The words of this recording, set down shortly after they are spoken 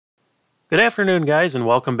Good afternoon, guys, and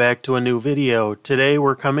welcome back to a new video. Today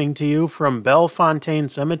we're coming to you from Bellefontaine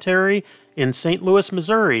Cemetery in St. Louis,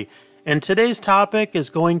 Missouri. And today's topic is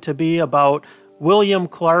going to be about William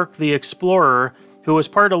Clark the Explorer, who was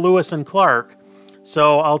part of Lewis and Clark.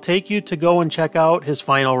 So I'll take you to go and check out his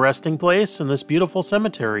final resting place in this beautiful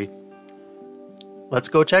cemetery. Let's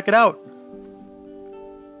go check it out.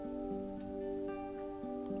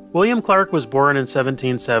 William Clark was born in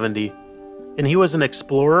 1770, and he was an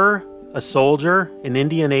explorer, a soldier, an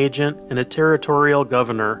Indian agent, and a territorial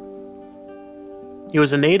governor. He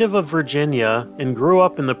was a native of Virginia and grew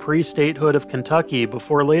up in the pre-statehood of Kentucky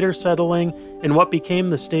before later settling in what became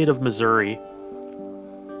the state of Missouri.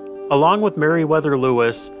 Along with Meriwether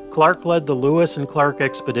Lewis, Clark led the Lewis and Clark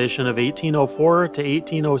expedition of 1804 to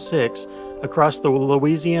 1806 across the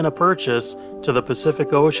Louisiana Purchase to the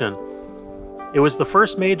Pacific Ocean. It was the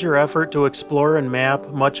first major effort to explore and map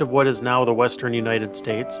much of what is now the western United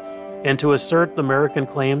States, and to assert American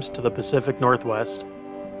claims to the Pacific Northwest.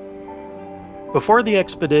 Before the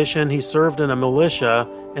expedition, he served in a militia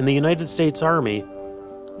in the United States Army.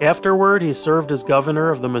 Afterward, he served as governor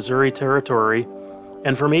of the Missouri Territory,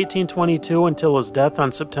 and from 1822 until his death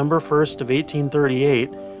on September 1st of 1838,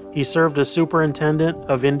 he served as superintendent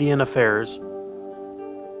of Indian Affairs.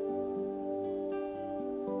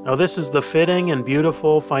 Now this is the fitting and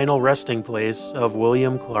beautiful final resting place of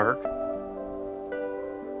William Clark.